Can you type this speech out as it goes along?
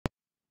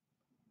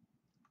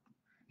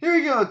Here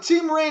we go.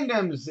 Team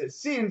randoms.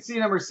 C&C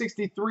number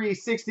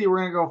 6360. We're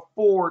going to go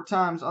 4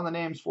 times on the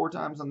names, 4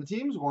 times on the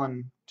teams.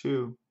 1,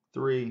 2,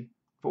 3,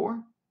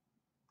 4.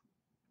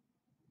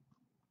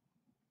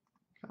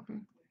 Copy.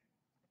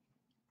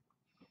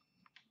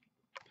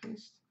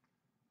 Paste.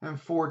 And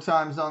 4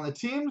 times on the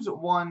teams.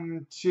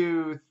 1,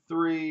 2,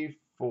 3,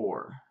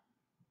 4.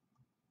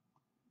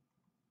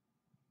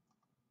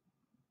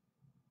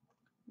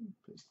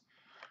 Paste.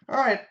 All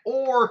right.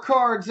 Or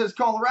Cards has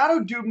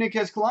Colorado. Dubnik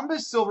has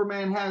Columbus.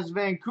 Silverman has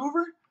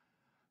Vancouver.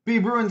 B.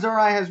 Bruins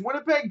RI has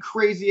Winnipeg.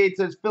 Crazy 8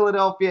 says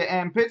Philadelphia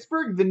and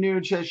Pittsburgh. The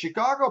Nuge has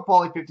Chicago.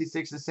 Pauly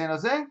 56 has San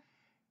Jose.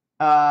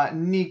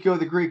 Nico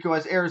the Greco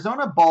has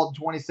Arizona. Bald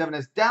 27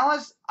 has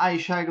Dallas.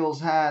 Ice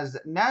Heigels has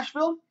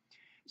Nashville.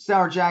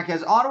 Sour Jack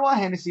has Ottawa.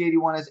 Hennessy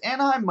 81 has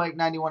Anaheim. Mike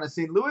 91 has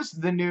St. Louis.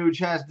 The Nuge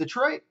has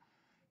Detroit.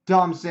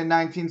 Thompson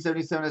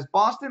 1977 has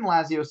Boston.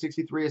 Lazio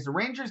 63 has the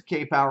Rangers.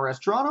 K Power has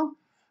Toronto.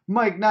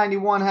 Mike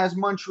 91 has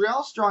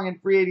Montreal. Strong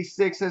and Free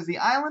 86 has the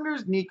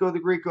Islanders. Nico the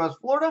Greco has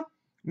Florida.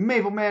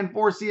 Mapleman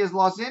 4C has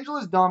Los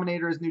Angeles.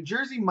 Dominator has New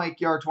Jersey. Mike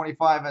Yar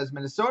 25 has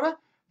Minnesota.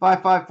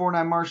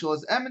 5549 Marshall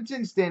has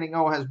Edmonton. Standing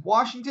O has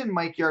Washington.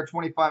 Mike Yar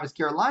 25 has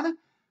Carolina.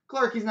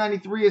 Clarkies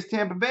 93 has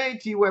Tampa Bay.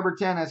 T Weber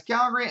 10 has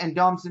Calgary. And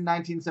Domson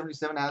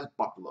 1977 has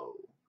Buffalo.